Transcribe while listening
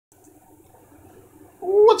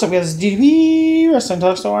What's up, guys? It's DTMP Wrestling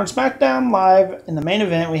Talk Store on Smackdown Live. In the main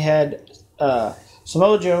event, we had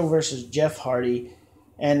Samoa Joe versus Jeff Hardy.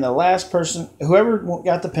 And the last person, whoever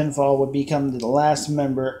got the pinfall, would become the last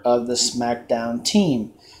member of the Smackdown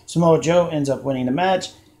team. Samoa Joe ends up winning the match,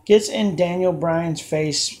 gets in Daniel Bryan's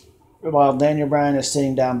face while Daniel Bryan is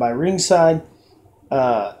sitting down by ringside,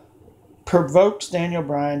 provokes Daniel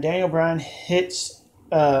Bryan. Daniel Bryan hits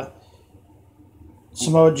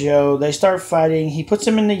Samoa Joe. They start fighting. He puts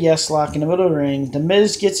him in the yes lock in the middle of the ring. The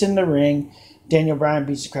Miz gets in the ring. Daniel Bryan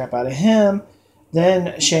beats the crap out of him.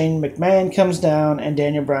 Then Shane McMahon comes down and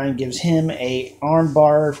Daniel Bryan gives him a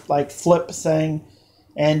armbar like flip thing.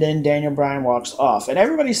 And then Daniel Bryan walks off. And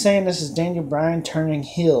everybody's saying this is Daniel Bryan turning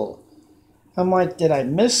heel. I'm like, did I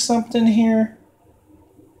miss something here?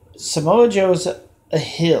 Samoa Joe's a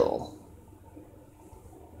heel.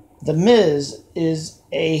 The Miz is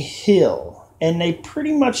a heel. And they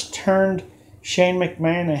pretty much turned Shane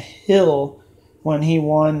McMahon a heel when he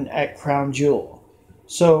won at Crown Jewel.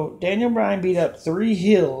 So Daniel Bryan beat up 3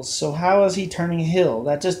 heels. So how is he turning heel?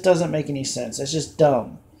 That just doesn't make any sense. That's just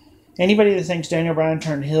dumb. Anybody that thinks Daniel Bryan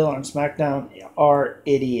turned heel on SmackDown are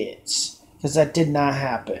idiots. Because that did not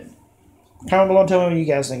happen. Comment below and tell me what you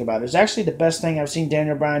guys think about it. It's actually the best thing I've seen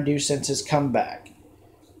Daniel Bryan do since his comeback.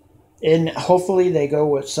 And hopefully they go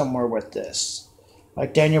with somewhere with this.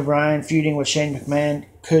 Like Daniel Bryan feuding with Shane McMahon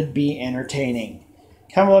could be entertaining.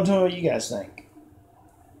 Comment below and tell me what you guys think.